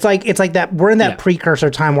about that. But it's like that we're in that precursor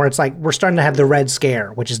time where it's like we're starting to have the Red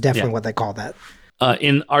Scare, which is definitely what they call that.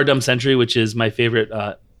 In Our Dumb Century, which is my favorite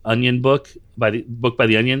Onion book by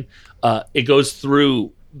the Onion, it goes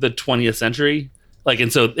through the 20th century, like,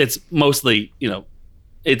 and so it's mostly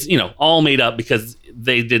it's all made up because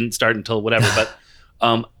they didn't start until whatever.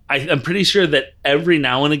 But I'm pretty sure that every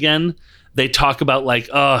now and again they talk about like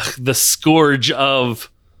the scourge of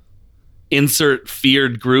insert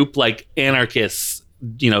feared group, like anarchists,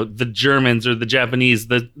 the Germans or the Japanese,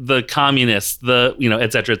 the communists,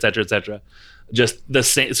 et cetera, et cetera, et cetera. Just the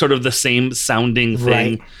same sort of the same sounding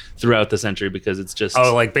thing throughout the century, because it's just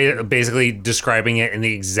like basically describing it in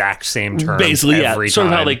the exact same terms. Basically, every time. Sort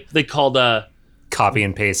of how they called copy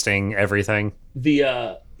and pasting everything.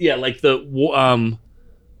 Like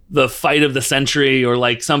the fight of the century, or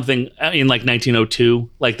like something in like 1902.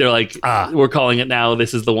 Like they're like we're calling it now.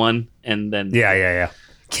 This is the one, and then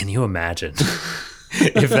Can you imagine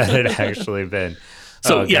if that had actually been?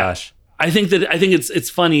 So gosh, I think it's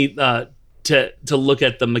funny. To look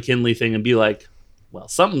at the McKinley thing and be like, well,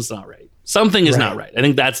 something's not right. Something is not right. I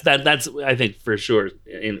think that's I think for sure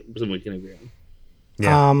something we can agree on.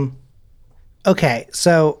 Yeah. Okay,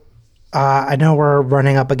 so I know we're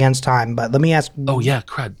running up against time, but let me ask. Oh yeah,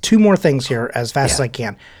 crud. 2 more things here as fast as I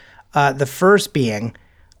can. The first being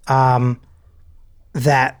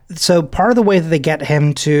that so part of the way that they get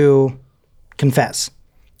him to confess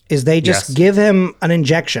is they just give him an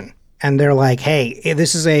injection, and they're like, hey,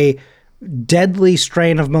 this is a deadly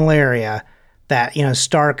strain of malaria that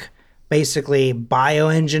Stark basically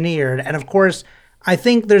bioengineered. And of course, I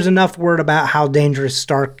think there's enough word about how dangerous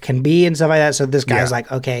Stark can be and stuff like that, so this guy's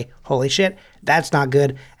like, okay, holy shit, that's not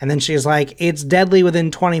good. And then she's like, it's deadly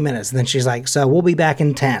within 20 minutes. And then she's like, so we'll be back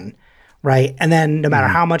in 10, right? And then no matter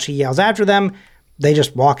how much he yells after them, they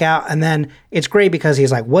just walk out. And then it's great because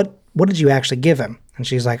he's like, what did you actually give him? And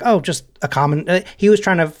she's like, oh, just a common... he was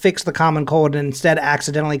trying to fix the common cold and instead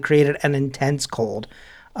accidentally created an intense cold.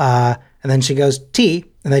 And then she goes, tea,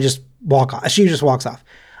 and they just walk off. She just walks off.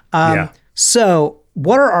 So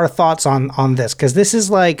what are our thoughts on this? Because this is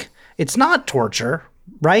like, it's not torture,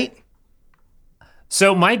 right?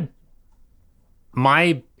 So my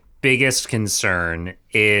biggest concern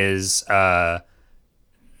is, my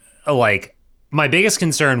biggest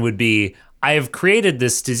concern would be, I have created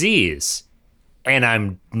this disease, and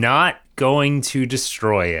I'm not going to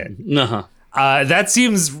destroy it. That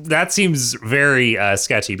seems very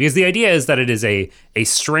sketchy, because the idea is that it is a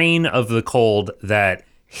strain of the cold that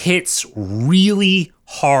hits really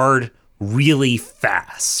hard, really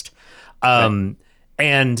fast. And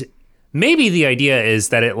maybe the idea is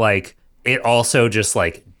that it also just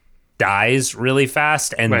like dies really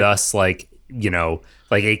fast, and thus like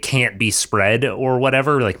it can't be spread or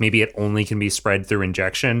whatever. Like maybe it only can be spread through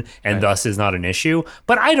injection, and thus is not an issue.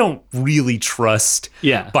 But I don't really trust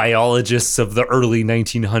biologists of the early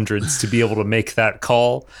 1900s to be able to make that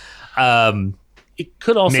call. It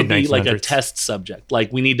could also be like a test subject.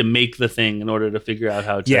 Like we need to make the thing in order to figure out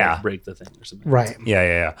how to break the thing or something. Right.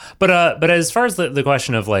 Yeah. But as far as the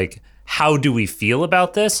question of like, how do we feel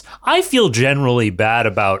about this? I feel generally bad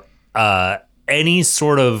about any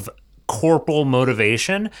sort of corporal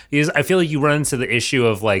motivation, because I feel like you run into the issue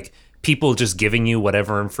of like people just giving you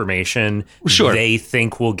whatever information they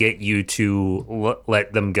think will get you to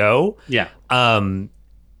let them go. Yeah. And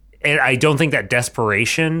I don't think that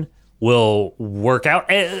desperation will work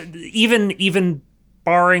out, even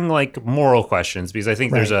barring like moral questions, because I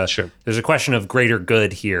think there's a question of greater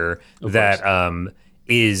good here that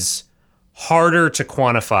is harder to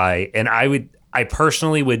quantify. And I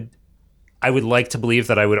personally would like to believe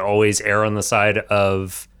that I would always err on the side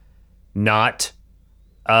of not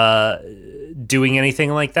doing anything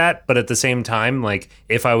like that. But at the same time, like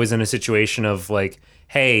if I was in a situation of like,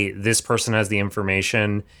 hey, this person has the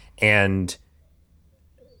information, and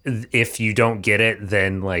if you don't get it,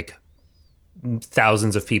 then like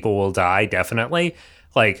thousands of people will die. Definitely.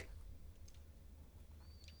 Like,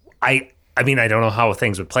 I mean, I don't know how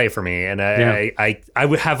things would play for me. And I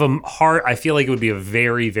would have I feel like it would be a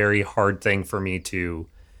very, very hard thing for me to,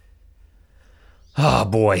 oh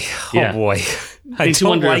boy. I do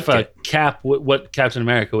wonder if what Captain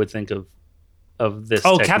America would think of this.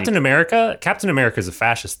 Oh, technique. Captain America is a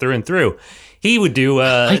fascist through and through. He would do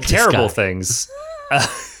terrible things.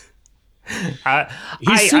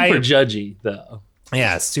 He's super judgy, though.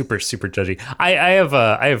 Yeah, super, super judgy.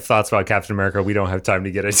 I have thoughts about Captain America we don't have time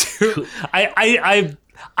to get into. I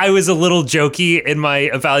was a little jokey in my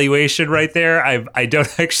evaluation right there. I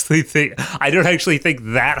don't actually think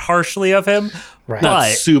that harshly of him. Right. Not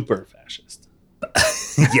super fascist.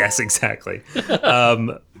 Yes, exactly.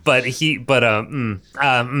 But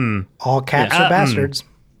all caps are bastards.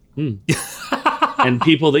 And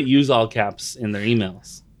people that use all caps in their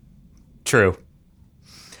emails. True.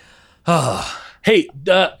 Hey,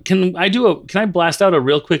 can I blast out a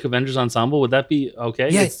real quick Avengers Ensemble? Would that be okay?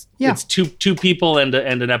 Yes. It's two people and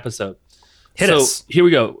an episode. Hit us. So here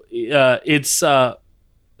we go.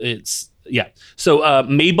 So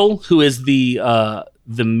Mabel, who is the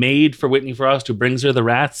maid for Whitney Frost, who brings her the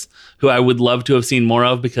rats, who I would love to have seen more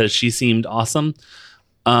of because she seemed awesome.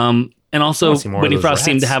 And also Whitney Frost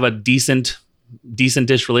seemed to have a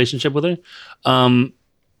decent-ish relationship with her.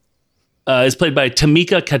 Is played by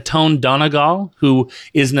Tamika Catone Donegal, who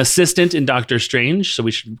is an assistant in Doctor Strange, so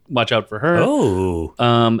we should watch out for her.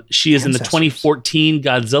 Oh. She is in the 2014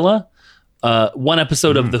 Godzilla, one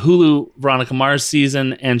episode of the Hulu Veronica Mars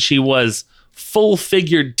season, and she was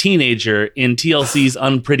full-figured teenager in TLC's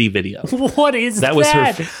Unpretty video. What is that? Was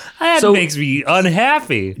her that makes me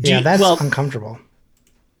unhappy. Yeah, that's uncomfortable.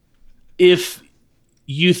 If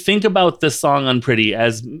you think about the song Unpretty,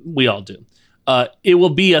 as we all do, it will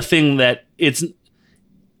be a thing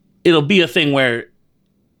where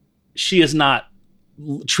she is not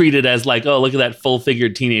treated as like, oh, look at that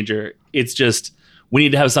full-figured teenager. It's just, we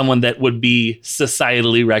need to have someone that would be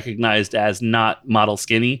societally recognized as not model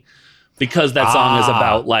skinny, because that song is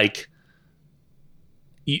about like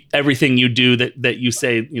everything you do that you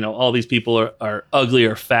say, you know, all these people are ugly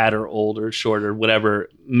or fat or old or short or whatever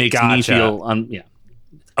makes me feel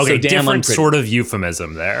Okay, so different sort of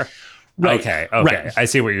euphemism there. Right. Okay. Right. I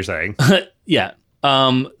see what you're saying. Yeah.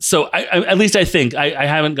 So I at least I think I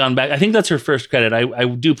haven't gone back. I think that's her first credit. I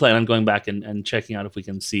do plan on going back and checking out if we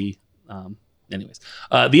can see. Anyways,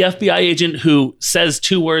 the FBI agent who says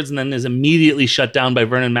two words and then is immediately shut down by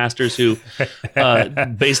Vernon Masters, who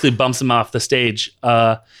basically bumps him off the stage,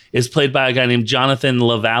 is played by a guy named Jonathan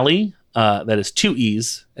LaValle. That is 2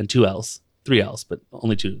 E's and 2 L's, 3 L's, but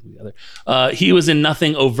only 2 together. He was in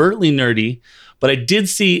nothing overtly nerdy, but I did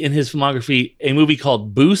see in his filmography a movie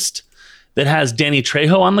called Boost that has Danny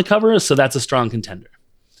Trejo on the cover, so that's a strong contender.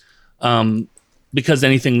 Because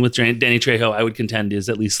anything with Danny Trejo, I would contend, is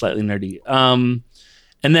at least slightly nerdy. And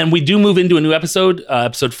then we do move into a new episode,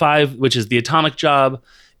 episode 5, which is The Atomic Job.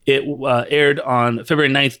 It aired on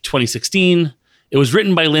February 9th, 2016. It was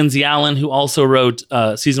written by Lindsay Allen, who also wrote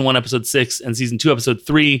season 1, episode 6, and season 2, episode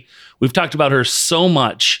 3. We've talked about her so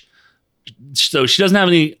much. So she doesn't have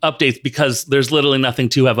any updates because there's literally nothing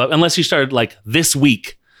to have up, unless she started like this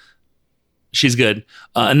week. She's good.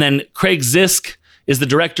 And then Craig Zisk is the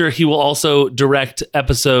director. He will also direct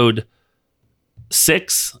episode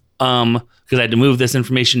 6, because I had to move this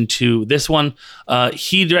information to this one.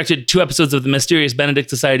 He directed 2 episodes of The Mysterious Benedict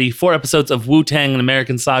Society, 4 episodes of Wu-Tang: An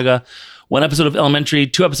American Saga, 1 episode of Elementary,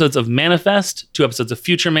 2 episodes of Manifest, 2 episodes of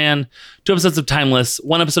Future Man, 2 episodes of Timeless,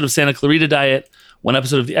 1 episode of Santa Clarita Diet, 1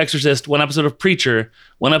 episode of The Exorcist, 1 episode of Preacher,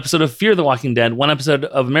 1 episode of Fear the Walking Dead, 1 episode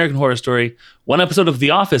of American Horror Story, 1 episode of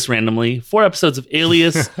The Office randomly, 4 episodes of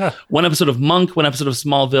Alias, 1 episode of Monk, 1 episode of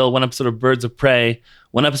Smallville, 1 episode of Birds of Prey,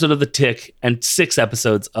 1 episode of The Tick, and 6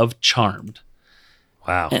 episodes of Charmed.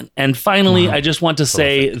 Wow. And finally, I just want to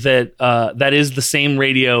say that that is the same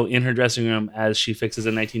radio in her dressing room as she fixes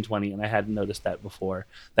in 1920, and I hadn't noticed that before.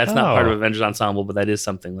 That's not part of Avengers Ensemble, but that is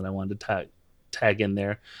something that I wanted to tag in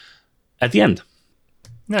there at the end.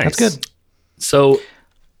 Nice. That's good. So,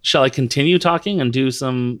 shall I continue talking and do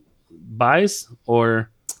some buys, or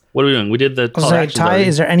what are we doing? We did the call to actions Ty, already.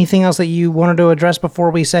 is there anything else that you wanted to address before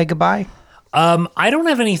we say goodbye? I don't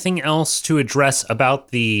have anything else to address about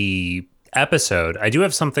the episode. I do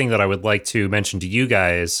have something that I would like to mention to you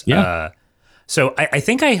guys. Yeah. So I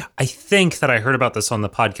think that I heard about this on the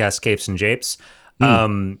podcast Capes and Japes.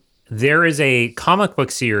 There is a comic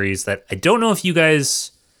book series that I don't know if you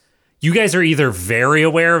guys are either very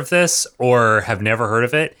aware of this or have never heard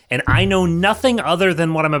of it, and I know nothing other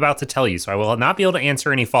than what I'm about to tell you, so I will not be able to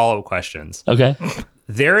answer any follow-up questions. Okay.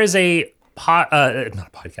 There is a not a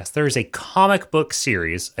podcast. There is a comic book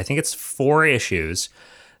series. I think it's 4 issues.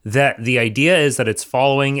 That the idea is that it's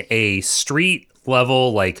following a street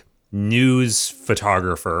level like news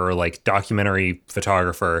photographer or like documentary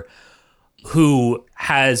photographer who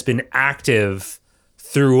has been active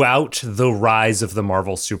throughout the rise of the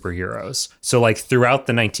Marvel superheroes. So like throughout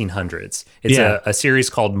the 1900s. It's a series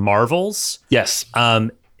called Marvels. Yes.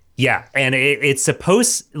 Yeah, and it's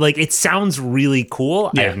supposed, like, it sounds really cool.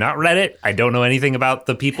 Yeah. I have not read it. I don't know anything about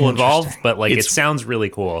the people involved, but like it sounds really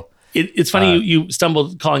cool. It's funny you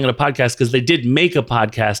stumbled calling it a podcast because they did make a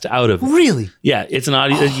podcast out of it. Really? Yeah, it's an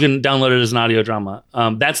audio. You can download it as an audio drama.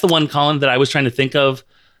 That's the one, Colin, that I was trying to think of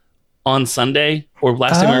on Sunday or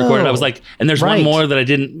last time we recorded. I was like, and there's one more that I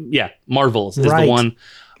didn't. Yeah, Marvels is the one,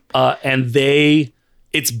 and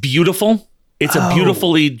it's beautiful. It's a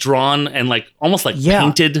beautifully drawn and like almost like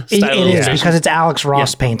painted style. It is because it's Alex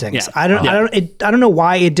Ross paintings. Yeah. I don't know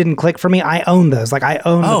why it didn't click for me. I own those. Like I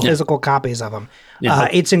own the physical copies of them.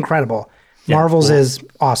 It's incredible. Marvels is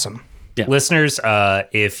awesome. Yeah. Listeners,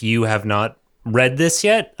 if you have not read this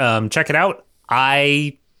yet, check it out.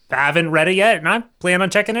 I haven't read it yet, and I plan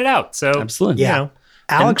on checking it out. So absolutely, you know.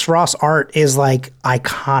 Alex Ross art is like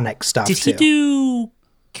iconic stuff. Did he do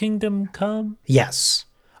Kingdom Come? Yes.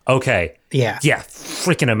 Okay. Yeah. Yeah.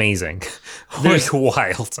 Freaking amazing. Like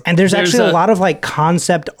wild. And there's actually a lot of like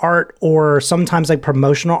concept art or sometimes like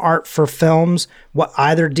promotional art for films, what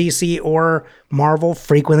either DC or Marvel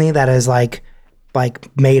frequently that is like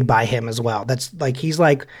made by him as well. That's like, he's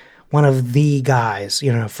like one of the guys,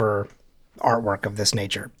 you know, for artwork of this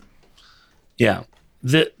nature. Yeah.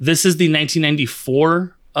 This is the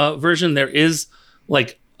 1994 version. There is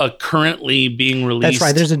like a currently being released. That's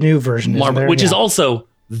right. There's a new version, Marvel, which is also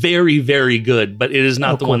very, very good, but it is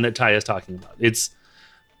not the one that Ty is talking about. It's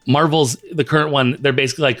Marvel's, the current one. They're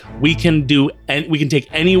basically like, we can take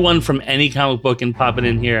anyone from any comic book and pop it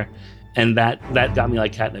in here. And that got me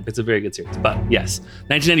like catnip. It's a very good series. But yes,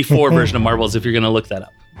 1994 version of Marvels, if you're going to look that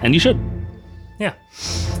up. And you should. Yeah.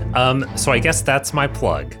 So I guess that's my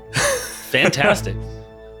plug. Fantastic.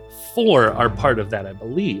 4 are part of that, I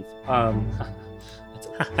believe. All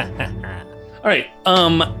right.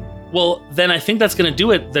 Well, then I think that's going to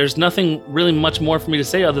do it. There's nothing really much more for me to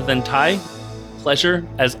say other than Ty, pleasure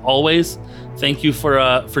as always. Thank you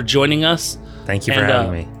for joining us. Thank you for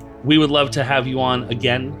having me. We would love to have you on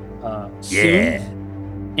again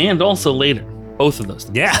soon, and also later. Both of those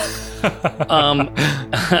things. Yeah.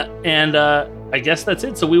 And I guess that's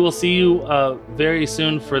it. So we will see you very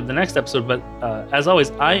soon for the next episode. But as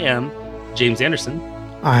always, I am James Anderson.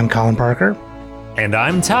 I'm Colin Parker. And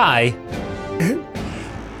I'm Ty.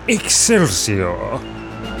 Excelsior.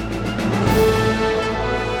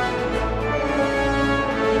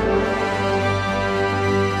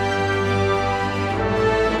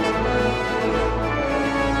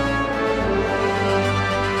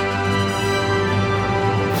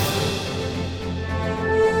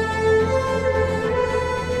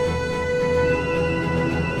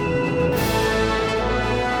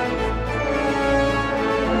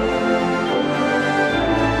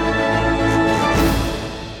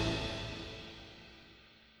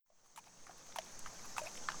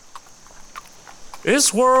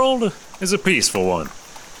 This world is a peaceful one.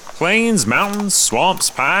 Plains, mountains, swamps,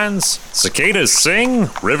 pines, cicadas sing,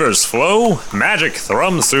 rivers flow, magic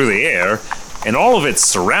thrums through the air, and all of it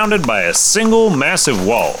surrounded by a single massive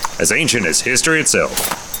wall, as ancient as history itself.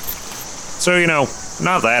 So,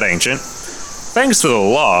 not that ancient. Thanks to the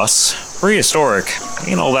loss, Prehistoric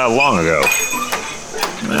ain't all that long ago.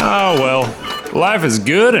 Oh well. Life is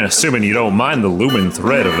good, and assuming you don't mind the looming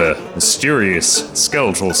threat of a mysterious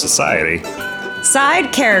skeletal society.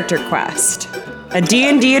 Side Character Quest. A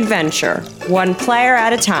D&D adventure, one player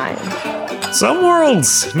at a time. Some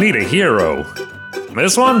worlds need a hero.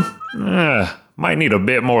 This one? Might need a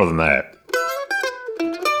bit more than that.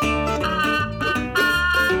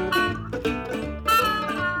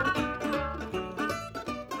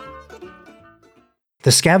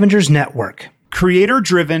 The Scavengers Network.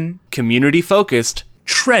 Creator-driven, community-focused,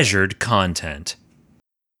 treasured content.